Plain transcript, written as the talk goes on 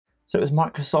So it was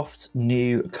Microsoft's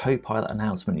new Copilot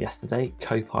announcement yesterday,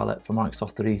 Copilot for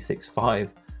Microsoft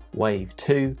 365 Wave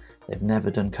 2. They've never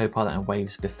done Copilot in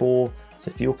waves before. So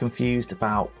if you're confused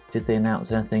about did they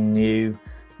announce anything new,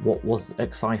 what was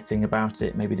exciting about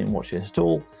it, maybe didn't watch it at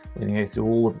all, we're going to go through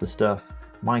all of the stuff,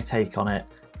 my take on it,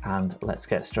 and let's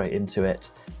get straight into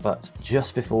it. But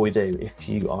just before we do, if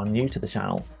you are new to the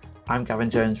channel, I'm Gavin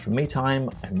Jones from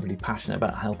MeTime. I'm really passionate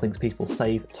about helping people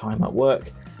save time at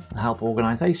work and help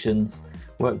organizations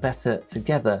work better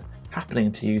together,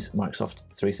 happening to use Microsoft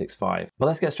 365. But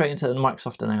let's get straight into the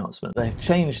Microsoft announcement. They've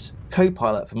changed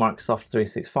Copilot for Microsoft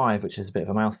 365, which is a bit of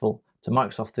a mouthful, to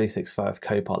Microsoft 365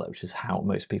 Copilot, which is how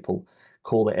most people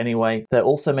call it anyway. They're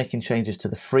also making changes to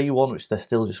the free one, which they're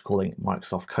still just calling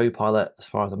Microsoft Copilot, as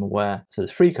far as I'm aware. So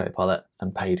there's free Copilot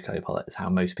and paid Copilot is how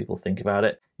most people think about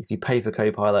it. If you pay for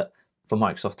Copilot for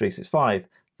Microsoft 365,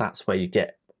 that's where you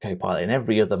get Copilot in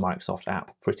every other Microsoft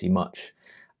app pretty much,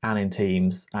 and in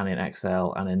Teams and in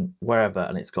Excel and in wherever,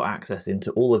 and it's got access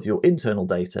into all of your internal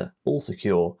data, all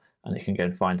secure, and it can go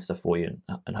and find stuff for you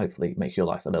and hopefully make your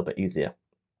life a little bit easier.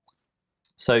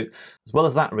 So as well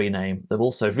as that rename, they've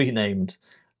also renamed,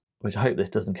 which I hope this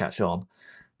doesn't catch on,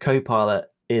 Copilot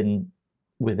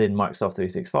within Microsoft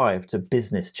 365 to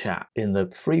Business Chat. In the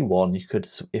free one, you could,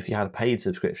 if you had a paid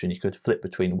subscription, you could flip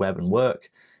between web and work.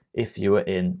 If you were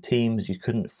in Teams, you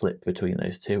couldn't flip between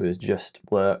those two, it was just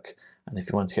work. And if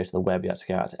you wanted to go to the web, you had to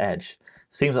go out to Edge.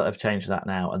 Seems like they've changed that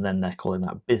now, and then they're calling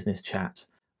that Business Chat,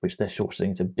 which they're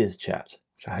shortening to Biz Chat,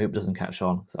 which I hope doesn't catch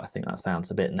on, because I think that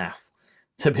sounds a bit naff,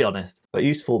 to be honest. But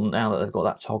useful now that they've got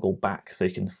that toggle back so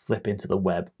you can flip into the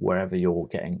web wherever you're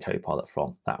getting Copilot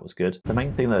from. That was good. The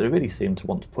main thing that they really seemed to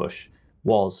want to push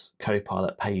was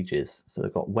Copilot Pages. So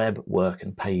they've got web, work,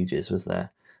 and pages was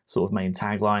their sort of main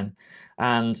tagline.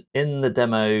 And in the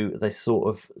demo, they sort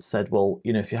of said, well,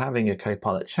 you know, if you're having a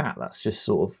Copilot chat, that's just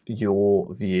sort of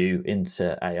your view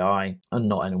into AI and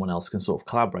not anyone else can sort of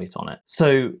collaborate on it.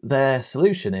 So their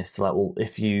solution is to like, well,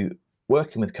 if you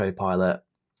working with Copilot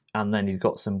and then you've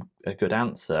got a good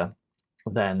answer,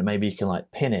 then maybe you can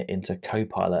like pin it into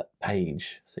Copilot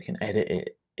page. So you can edit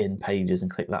it in Pages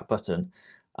and click that button.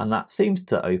 And that seems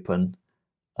to open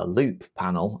a loop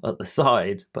panel at the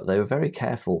side, but they were very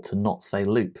careful to not say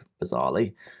loop,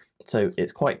 bizarrely. So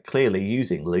it's quite clearly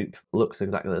using loop, looks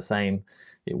exactly the same,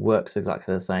 it works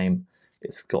exactly the same,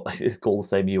 it's got the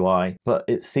same UI, but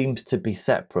it seems to be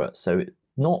separate. So it's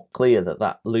not clear that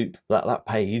that loop, that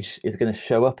page is going to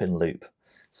show up in loop.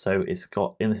 So it's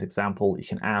got, in this example, you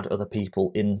can add other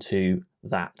people into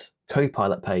that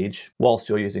Copilot page whilst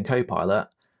you're using Copilot.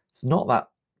 It's not that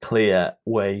clear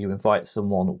where you invite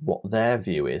someone what their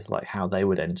view is, like how they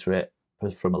would enter it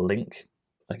from a link.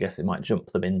 I guess it might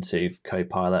jump them into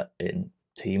Copilot in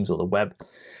Teams or the web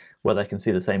where they can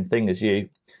see the same thing as you,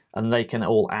 and they can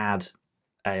all add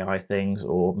AI things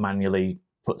or manually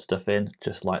put stuff in,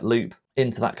 just like Loop,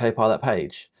 into that Copilot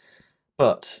page.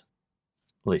 But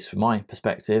at least from my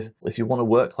perspective, if you want to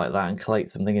work like that and collate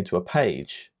something into a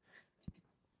page,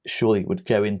 surely would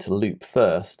go into Loop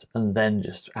first and then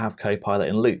just have Copilot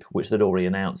in Loop, which they'd already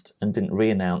announced and didn't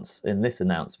re-announce in this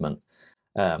announcement,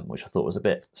 which I thought was a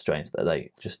bit strange that they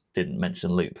just didn't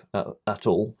mention Loop at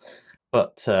all.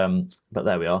 But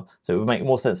there we are. So it would make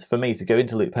more sense for me to go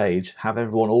into Loop page, have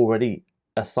everyone already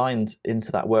assigned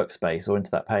into that workspace or into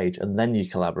that page, and then you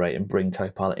collaborate and bring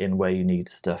Copilot in where you need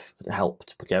stuff to help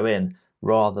to go in,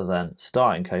 rather than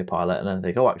starting Copilot and then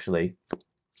think, oh, actually,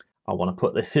 I want to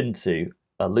put this into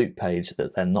a loop page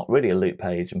that's then not really a loop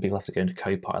page, and people have to go into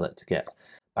Copilot to get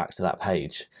back to that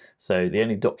page. So the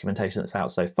only documentation that's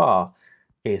out so far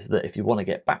is that if you want to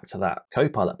get back to that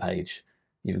Copilot page,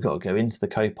 you've got to go into the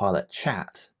Copilot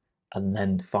chat and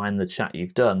then find the chat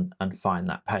you've done and find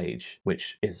that page,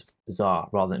 which is bizarre,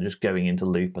 rather than just going into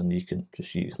Loop, and you can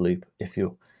just use Loop if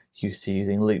you're used to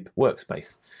using Loop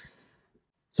workspace.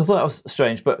 So I thought that was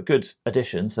strange, but a good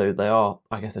addition. So they are,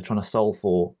 I guess they're trying to solve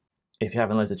for, if you're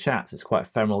having loads of chats, it's quite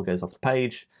ephemeral, goes off the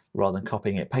page. Rather than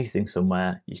copying it, pasting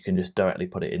somewhere, you can just directly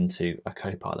put it into a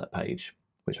Copilot page,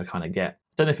 which I kind of get.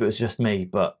 I don't know if it was just me,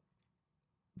 but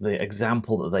the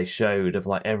example that they showed of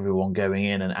like everyone going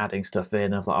in and adding stuff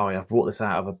in, I was like, oh yeah, I've brought this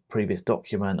out of a previous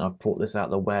document, I've brought this out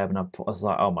of the web, and I was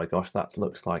like, oh my gosh, that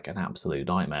looks like an absolute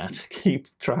nightmare to keep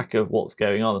track of what's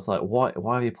going on. It's like, why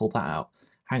have you pulled that out?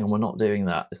 Hang on, we're not doing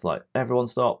that. It's like, everyone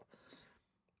stop.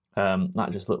 That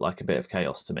just looked like a bit of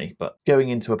chaos to me. But going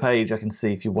into a page, I can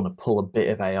see if you want to pull a bit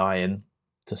of AI in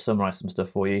to summarize some stuff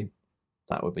for you,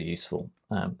 that would be useful.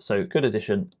 So good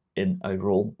addition in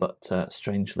overall, but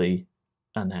strangely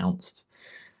announced.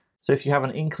 So if you have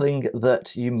an inkling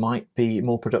that you might be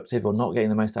more productive or not getting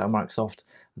the most out of Microsoft,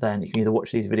 then you can either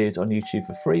watch these videos on YouTube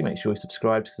for free, make sure you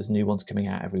subscribe because there's new ones coming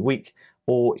out every week,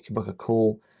 or you can book a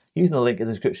call using the link in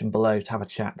the description below to have a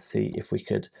chat to see if we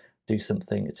could do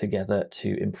something together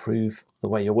to improve the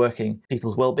way you're working,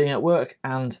 people's well-being at work,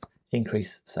 and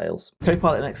increase sales.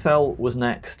 Copilot in Excel was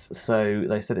next, so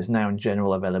they said it's now in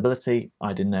general availability.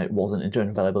 I didn't know it wasn't in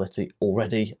general availability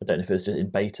already. I don't know if it was just in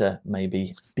beta,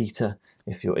 maybe beta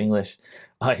if you're English.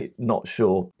 I'm not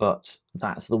sure, but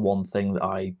that's the one thing that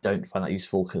I don't find that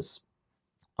useful because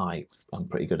I'm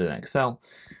pretty good at Excel.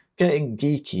 Getting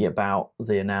geeky about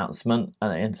the announcement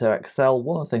and into Excel,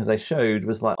 one of the things they showed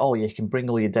was like, oh, you can bring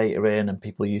all your data in, and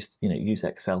people use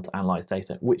Excel to analyze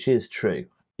data, which is true.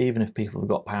 Even if people have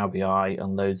got Power BI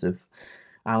and loads of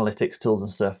analytics tools and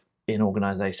stuff in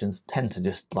organizations, tend to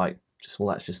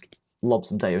let's just lob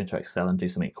some data into Excel and do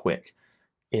something quick,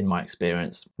 in my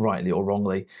experience, rightly or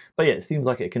wrongly. But yeah, it seems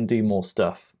like it can do more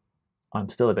stuff. I'm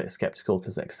still a bit skeptical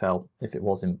because Excel, if it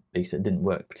was in beta, didn't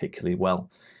work particularly well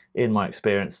in my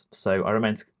experience. So I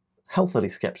remain healthily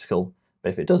skeptical, but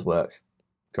if it does work,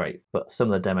 great. But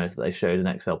some of the demos that they showed in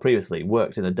Excel previously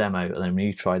worked in the demo, and then when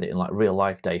you tried it in like real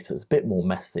life data, it was a bit more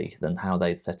messy than how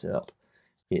they'd set it up.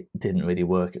 It didn't really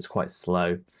work, it was quite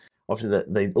slow. Obviously,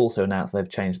 they also announced they've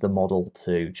changed the model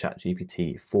to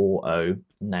ChatGPT 4.0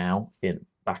 now in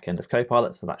back end of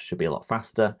Copilot, so that should be a lot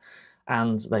faster.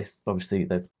 And they've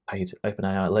paid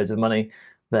OpenAI loads of money.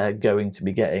 They're going to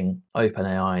be getting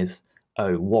OpenAI's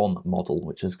 0.1 model,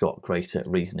 which has got greater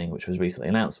reasoning, which was recently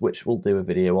announced, which we'll do a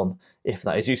video on if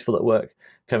that is useful at work,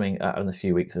 coming out in a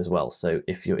few weeks as well. So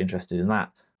if you're interested in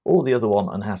that, or the other one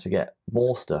on how to get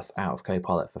more stuff out of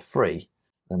Copilot for free,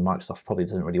 then Microsoft probably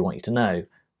doesn't really want you to know,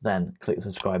 then click the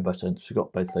subscribe button. We've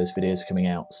got both those videos coming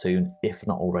out soon, if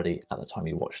not already at the time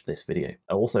you watch this video.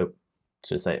 Also,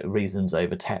 to say reasons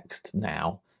over text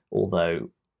now, although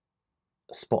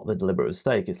spot the deliberate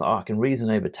mistake, it's like, oh, I can reason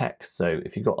over text. So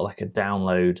if you've got like a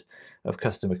download of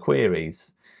customer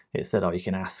queries, it said, oh, you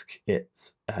can ask it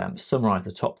summarize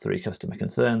the top 3 customer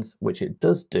concerns, which it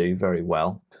does do very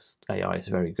well because AI is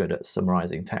very good at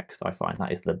summarizing text. I find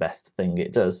that is the best thing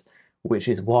it does, which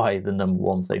is why the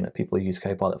 #1 thing that people use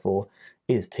Copilot for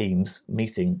is Teams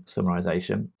meeting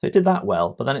summarization. So it did that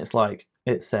well, but then it's like,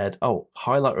 it said, oh,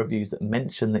 highlight reviews that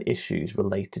mention the issues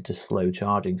related to slow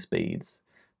charging speeds.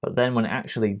 But then when it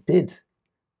actually did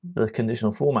the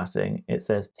conditional formatting, it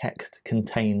says text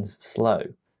contains slow.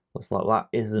 It's like, that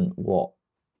isn't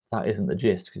the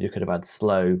gist, because you could have had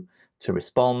slow to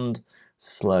respond,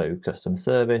 slow customer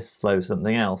service, slow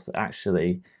something else.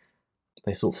 Actually,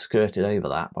 they sort of skirted over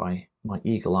that. By my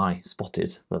eagle eye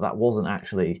spotted that wasn't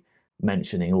actually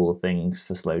mentioning all the things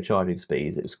for slow charging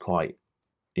speeds. It was quite,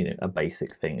 a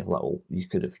basic thing of like, well, you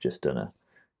could have just done a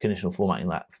conditional formatting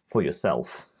that for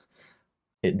yourself.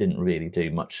 It didn't really do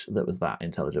much that was that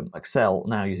intelligent. Excel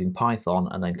now using Python,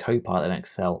 and then Copilot in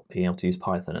Excel being able to use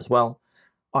Python as well.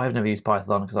 I've never used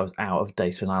Python because I was out of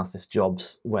data analysis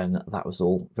jobs when that was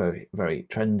all very, very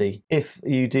trendy. If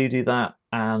you do that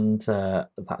and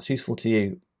that's useful to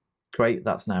you, great,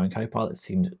 that's now in Copilot. It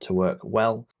seemed to work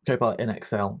well. Copilot in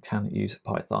Excel can use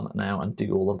Python now and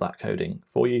do all of that coding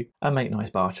for you and make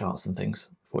nice bar charts and things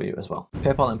for you as well.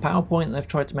 Copilot in PowerPoint, they've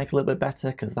tried to make a little bit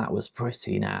better because that was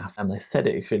pretty naff. And they said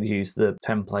it could use the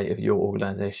template of your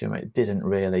organization, but it didn't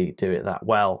really do it that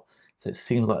well. So it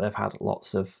seems like they've had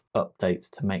lots of updates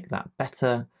to make that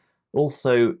better.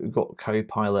 Also got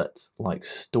Copilot like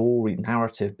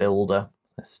narrative builder.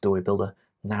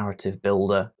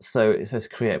 So it says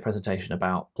create a presentation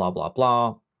about blah, blah,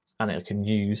 blah, and it can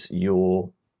use your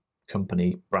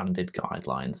company branded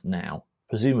guidelines now,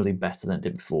 presumably better than it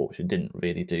did before, which it didn't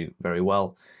really do very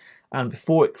well. And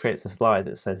before it creates the slides,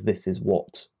 it says this is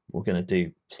what we're going to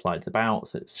do slides about.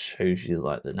 So it shows you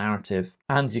like the narrative,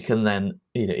 and you can then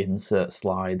insert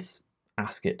slides,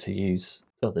 ask it to use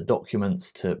other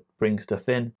documents to bring stuff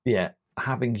in. Yeah,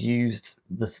 having used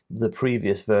the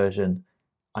previous version,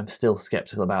 I'm still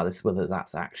skeptical about this, whether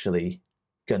that's actually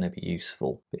going to be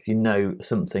useful. If you know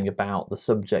something about the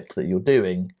subject that you're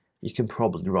doing, you can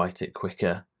probably write it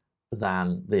quicker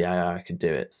than the AI could do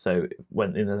it. So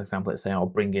when in this example, it's saying I'll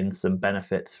bring in some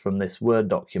benefits from this Word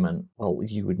document, well,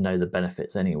 you would know the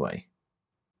benefits anyway,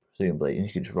 presumably, and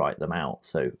you could just write them out.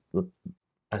 So the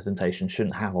presentation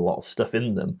shouldn't have a lot of stuff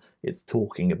in them. It's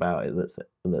talking about it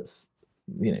that's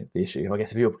the issue. I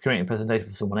guess if you're creating a presentation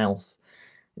for someone else,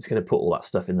 it's going to put all that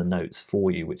stuff in the notes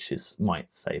for you, which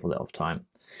might save a little of time.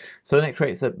 So then it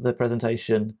creates the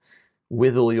presentation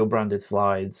with all your branded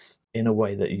slides in a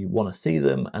way that you want to see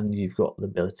them, and you've got the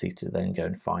ability to then go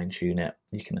and fine tune it.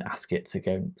 You can ask it to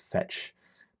go and fetch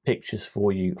pictures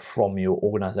for you from your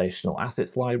organizational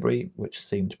assets library, which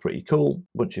seemed pretty cool.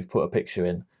 Once you've put a picture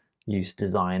in, use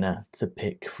Designer to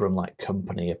pick from like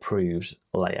company approved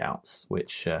layouts,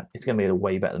 which it's going to be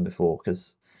way better than before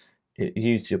because it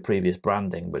used your previous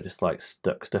branding but just like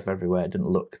stuck stuff everywhere. It didn't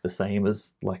look the same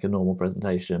as like a normal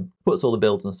presentation. Puts all the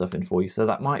builds and stuff in for you, so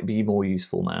that might be more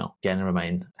useful now. Again, I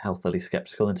remain healthily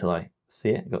skeptical until I see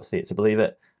it. You've got to see it to believe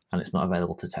it, and it's not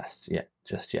available to test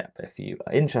just yet. But if you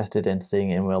are interested in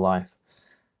seeing it in real life,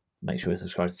 make sure you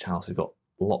subscribe to the channel. So we've got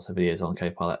lots of videos on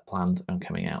Copilot planned and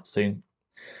coming out soon.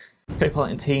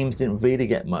 Copilot in Teams didn't really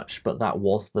get much, but that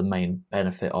was the main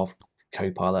benefit of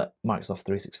Copilot. Microsoft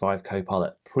 365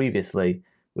 Copilot previously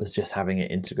was just having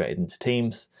it integrated into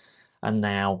Teams, and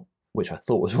now, which I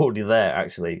thought was already there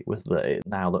actually, was that it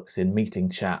now looks in meeting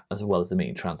chat as well as the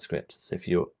meeting transcript. So if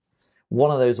you're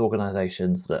one of those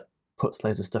organizations that puts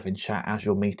loads of stuff in chat as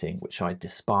you're meeting, which I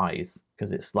despise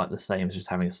because it's like the same as just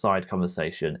having a side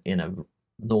conversation in a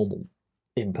normal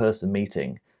in-person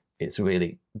meeting, it's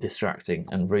really distracting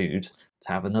and rude to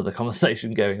have another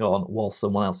conversation going on while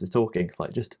someone else is talking. It's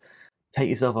like, just take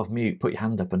yourself off mute, put your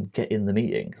hand up and get in the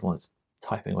meeting while it's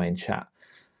typing away in chat.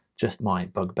 Just my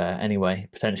bugbear anyway,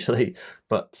 potentially.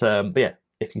 But yeah,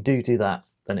 if you do that,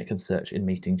 then it can search in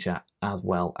meeting chat as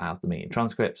well as the meeting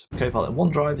transcript. Copilot in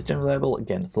OneDrive is generally available.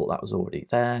 Again, I thought that was already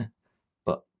there,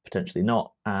 but potentially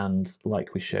not. And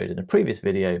like we showed in a previous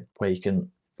video, where you can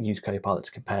use Copilot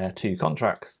to compare two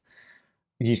contracts,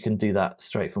 you can do that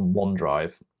straight from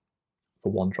OneDrive, the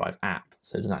OneDrive app.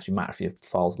 So it doesn't actually matter if your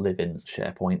files live in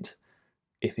SharePoint.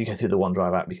 If you go through the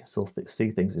OneDrive app, you can still see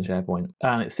things in SharePoint.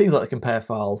 And it seems like the compare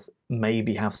files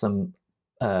maybe have some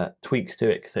tweaks to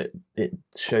it, because it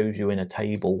shows you in a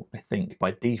table, I think,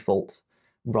 by default,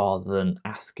 rather than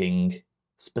asking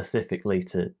specifically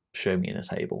to show me in a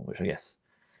table, which I guess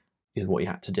is what you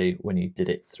had to do when you did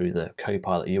it through the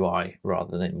Copilot UI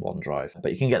rather than in OneDrive.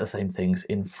 But you can get the same things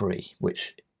in free,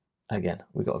 which, again,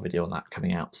 we've got a video on that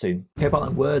coming out soon. Copilot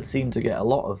and Word seem to get a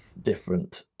lot of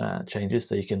different changes,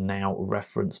 so you can now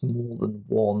reference more than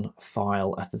one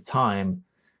file at a time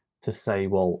to say,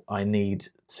 well, I need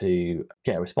to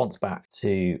get a response back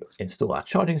to install our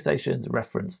charging stations,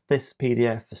 reference this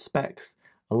PDF for specs,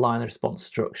 align the response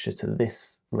structure to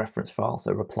this reference file,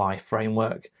 so reply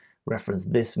framework, reference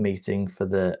this meeting for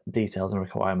the details and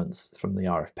requirements from the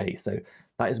RFP. So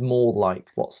that is more like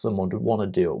what someone would want to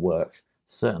do at work.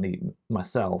 Certainly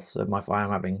myself. So if I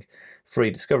am having free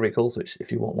discovery calls, which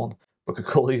if you want one, book a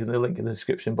call using the link in the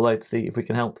description below to see if we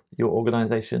can help your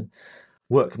organization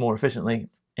work more efficiently,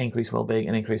 increase well-being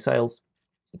and increase sales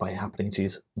by happening to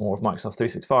use more of Microsoft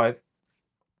 365.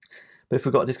 But if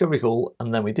we've got a discovery call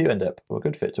and then we do end up, we're a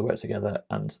good fit to work together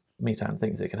and Meetime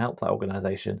thinks it can help that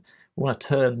organization, we want to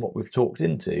turn what we've talked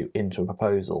into a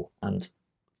proposal. And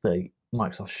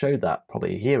Microsoft showed that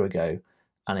probably a year ago,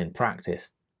 and in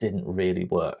practice didn't really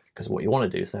work, because what you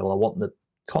want to do is say, well, I want the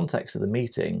context of the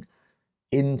meeting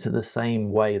into the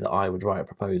same way that I would write a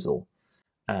proposal,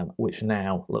 which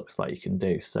now looks like you can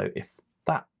do. So if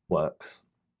that works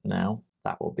now,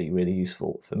 that will be really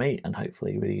useful for me and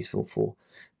hopefully really useful for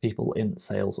people in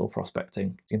sales or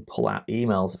prospecting. You can pull out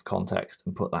emails of context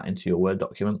and put that into your Word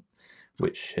document,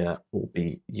 which will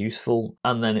be useful.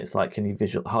 And then it's like, can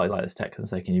you highlight this text and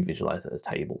say, can you visualize it as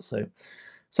tables? So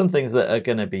some things that are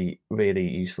going to be really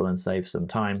useful and save some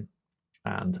time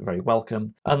and very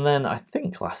welcome. And then I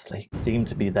think lastly, seem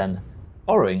to be then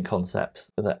borrowing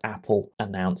concepts that Apple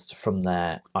announced from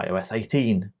their iOS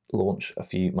 18 launch a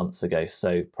few months ago.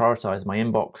 So prioritize my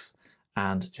inbox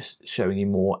and just showing you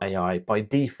more AI by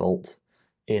default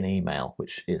in email,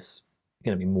 which is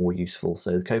going to be more useful.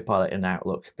 So the Copilot in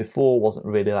Outlook before wasn't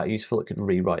really that useful. It could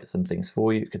rewrite some things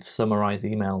for you. It could summarize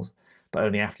emails, but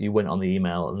only after you went on the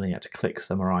email, and then you had to click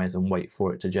summarize and wait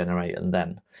for it to generate and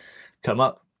then come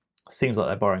up. Seems like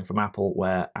they're borrowing from Apple,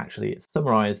 where actually it's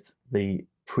summarized the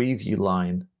preview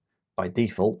line by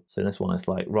default. So in this one, it's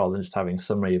like, rather than just having a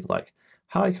summary of like,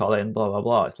 hi Colin, blah, blah,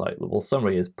 blah, it's like, well,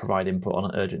 summary is provide input on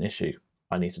an urgent issue.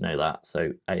 I need to know that.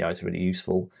 So AI is really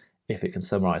useful if it can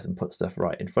summarize and put stuff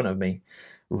right in front of me,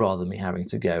 rather than me having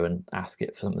to go and ask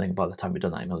it for something. By the time you've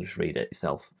done that, you'll just read it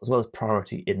yourself. As well as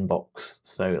priority inbox.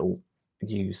 So it'll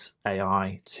use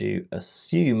AI to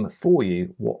assume for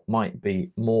you what might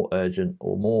be more urgent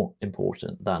or more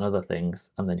important than other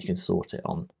things, and then you can sort it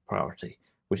on priority,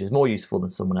 which is more useful than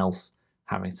someone else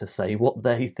having to say what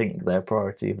they think their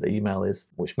priority of the email is,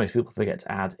 which most people forget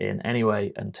to add in anyway,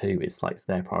 and two, it's like it's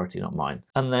their priority, not mine.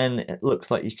 And then it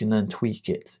looks like you can then tweak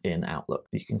it in Outlook.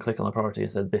 You can click on the priority and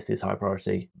say, this is high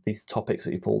priority. These topics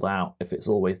that you pulled out, if it's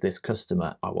always this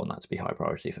customer, I want that to be high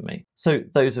priority for me. So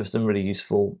those are some really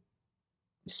useful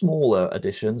smaller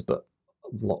additions, but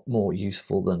a lot more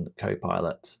useful than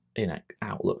Copilot in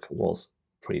Outlook was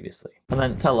previously. And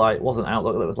then tell a lie, it wasn't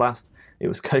Outlook that was last, it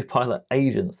was Copilot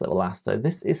agents that were last. So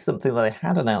this is something that they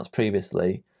had announced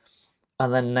previously,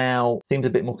 and then now seems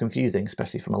a bit more confusing,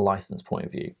 especially from a license point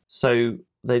of view. So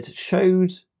they'd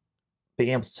showed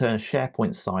being able to turn a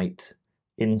SharePoint site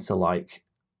into like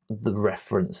the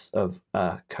reference of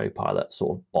a Copilot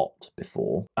sort of bot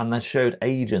before, and they showed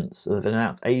agents, they've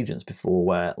announced agents before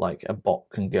where like a bot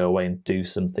can go away and do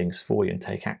some things for you and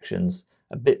take actions,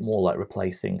 a bit more like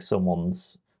replacing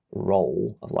someone's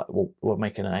role of like, well, we're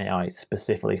making an AI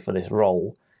specifically for this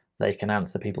role. They can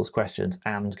answer people's questions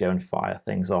and go and fire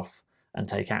things off and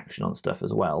take action on stuff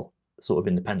as well, sort of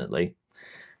independently.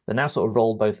 They now sort of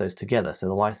rolled both those together, so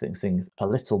the licensing's a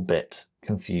little bit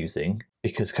confusing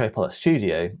because Copilot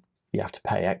Studio you have to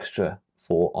pay extra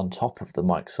for on top of the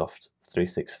Microsoft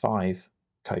 365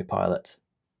 Copilot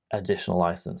additional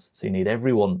license. So you need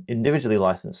everyone individually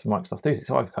licensed for Microsoft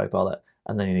 365 Copilot,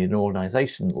 and then you need an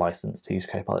organization license to use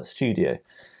Copilot Studio,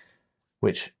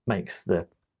 which makes the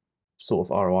sort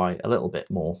of ROI a little bit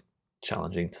more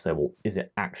challenging to say, well, is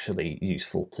it actually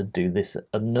useful to do this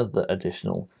another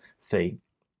additional fee?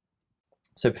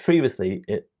 So previously,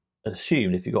 it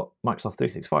assumed if you got Microsoft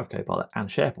 365 Copilot and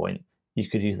SharePoint, you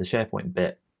could use the SharePoint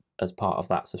bit as part of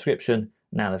that subscription.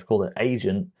 Now they've called it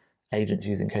agents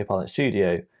using Copilot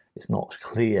Studio. It's not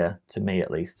clear, to me at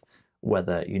least,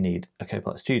 whether you need a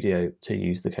Copilot Studio to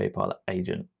use the Copilot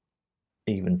agent,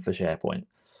 even for SharePoint.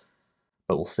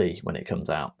 But we'll see when it comes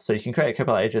out. So you can create a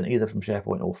Copilot agent either from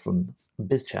SharePoint or from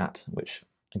BizChat, which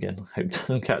again, I hope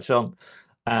doesn't catch on.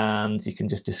 And you can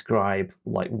just describe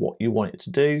like what you want it to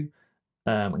do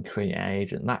and create an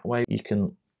agent that way. You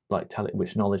can like tell it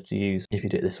which knowledge to use. If you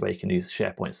do it this way, you can use the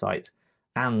SharePoint site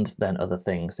and then other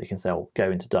things. So you can say, well,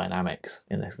 go into Dynamics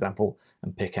in this example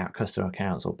and pick out customer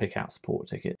accounts or pick out support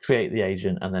ticket, create the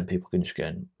agent, and then people can just go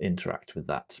and interact with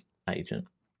that agent.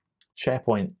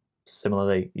 SharePoint,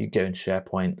 similarly, you go into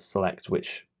SharePoint, select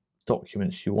which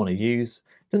documents you want to use.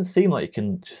 It doesn't seem like you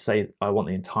can just say, I want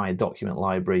the entire document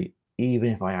library, even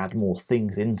if I add more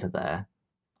things into there.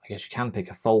 I guess you can pick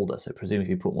a folder, so presumably if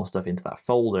you put more stuff into that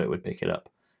folder, it would pick it up.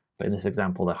 But in this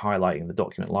example, they're highlighting the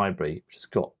document library, which has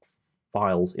got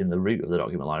files in the root of the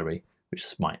document library, which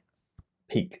might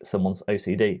pique someone's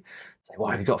OCD. Say,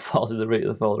 why have you got files in the root of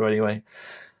the folder anyway?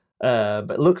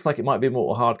 But it looks like it might be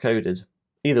more hard-coded.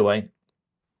 Either way,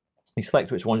 you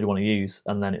select which ones you want to use,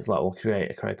 and then it's like, we'll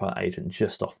create a Copilot agent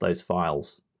just off those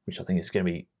files, which I think is going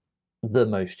to be the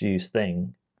most used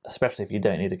thing, especially if you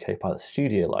don't need a Copilot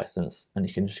Studio license, and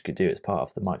you can just do it as part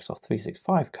of the Microsoft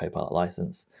 365 Copilot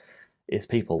license, is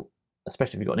people,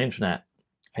 especially if you've got an intranet,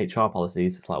 HR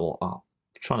policies, it's like, well, I'm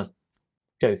trying to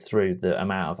go through the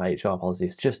amount of HR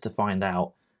policies just to find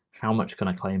out how much can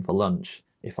I claim for lunch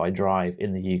if I drive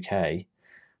in the UK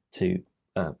to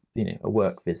a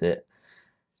work visit.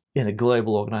 In a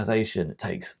global organization, it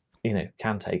takes,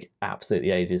 can take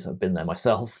absolutely ages. I've been there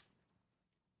myself,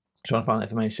 trying to find that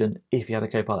information. If you had a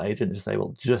Copilot agent, just say,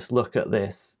 well, just look at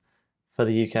this for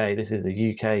the UK. This is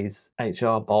the UK's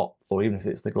HR bot, or even if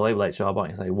it's the global HR bot,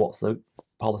 you say, what's the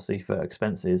policy for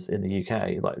expenses in the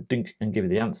UK? Like, dink, and give you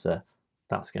the answer.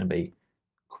 That's going to be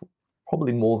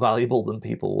probably more valuable than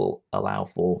people will allow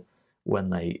for when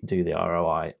they do the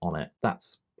ROI on it.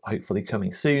 That's hopefully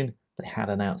coming soon. They had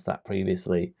announced that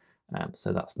previously,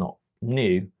 so that's not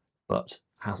new, but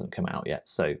hasn't come out yet.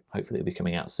 So hopefully it'll be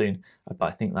coming out soon. But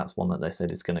I think that's one that they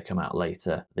said is going to come out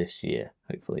later this year,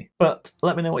 hopefully. But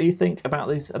let me know what you think about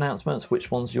these announcements. Which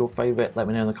one's your favorite? Let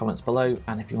me know in the comments below.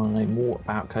 And if you want to know more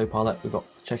about Copilot, we've got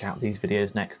to check out these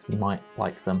videos next. You might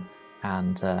like them.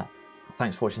 And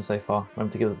thanks for watching so far.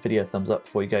 Remember to give the video a thumbs up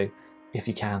before you go if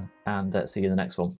you can, and see you in the next one.